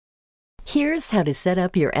Here's how to set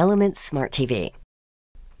up your Element Smart TV.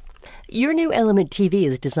 Your new Element TV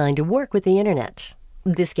is designed to work with the internet.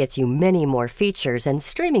 This gets you many more features and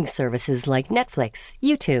streaming services like Netflix,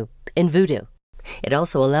 YouTube, and Vudu. It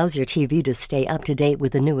also allows your TV to stay up to date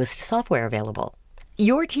with the newest software available.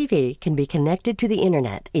 Your TV can be connected to the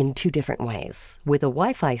internet in two different ways, with a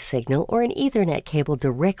Wi-Fi signal or an Ethernet cable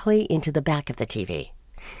directly into the back of the TV.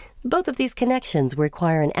 Both of these connections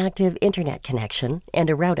require an active internet connection and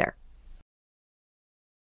a router.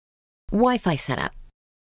 Wi-Fi setup.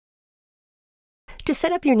 To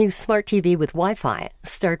set up your new smart TV with Wi-Fi,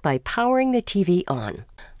 start by powering the TV on.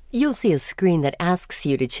 You'll see a screen that asks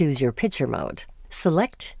you to choose your picture mode.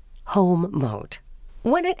 Select Home Mode.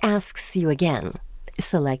 When it asks you again,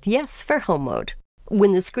 select Yes for Home Mode.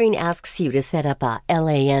 When the screen asks you to set up a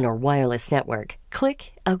LAN or wireless network,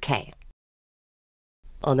 click OK.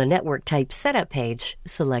 On the network type setup page,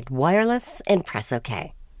 select Wireless and press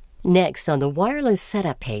OK. Next, on the wireless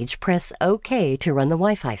setup page, press OK to run the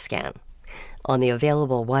Wi-Fi scan. On the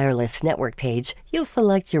available wireless network page, you'll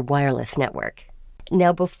select your wireless network.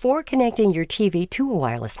 Now, before connecting your TV to a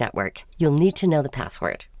wireless network, you'll need to know the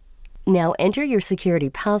password. Now, enter your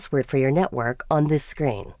security password for your network on this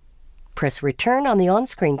screen. Press Return on the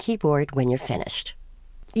on-screen keyboard when you're finished.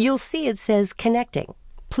 You'll see it says Connecting.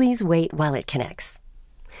 Please wait while it connects.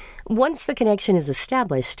 Once the connection is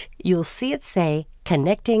established, you'll see it say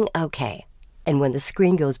Connecting OK. And when the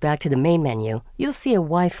screen goes back to the main menu, you'll see a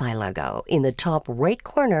Wi-Fi logo in the top right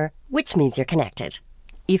corner, which means you're connected.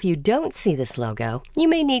 If you don't see this logo, you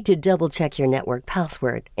may need to double-check your network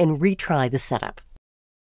password and retry the setup.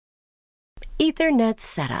 Ethernet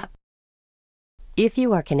setup. If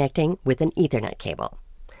you are connecting with an Ethernet cable,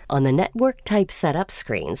 on the network type setup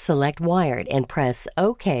screen, select Wired and press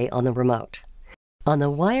OK on the remote. On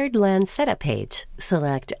the Wired LAN setup page,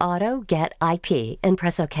 select Auto Get IP and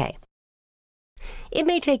press OK. It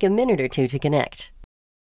may take a minute or two to connect.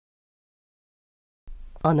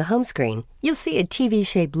 On the home screen, you'll see a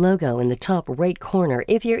TV-shaped logo in the top right corner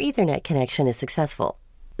if your Ethernet connection is successful.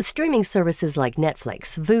 Streaming services like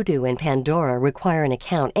Netflix, Vudu, and Pandora require an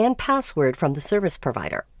account and password from the service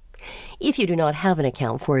provider. If you do not have an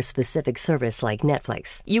account for a specific service like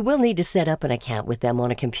Netflix, you will need to set up an account with them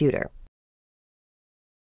on a computer.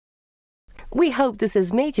 We hope this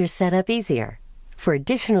has made your setup easier. For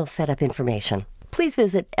additional setup information, please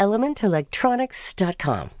visit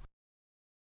elementelectronics.com.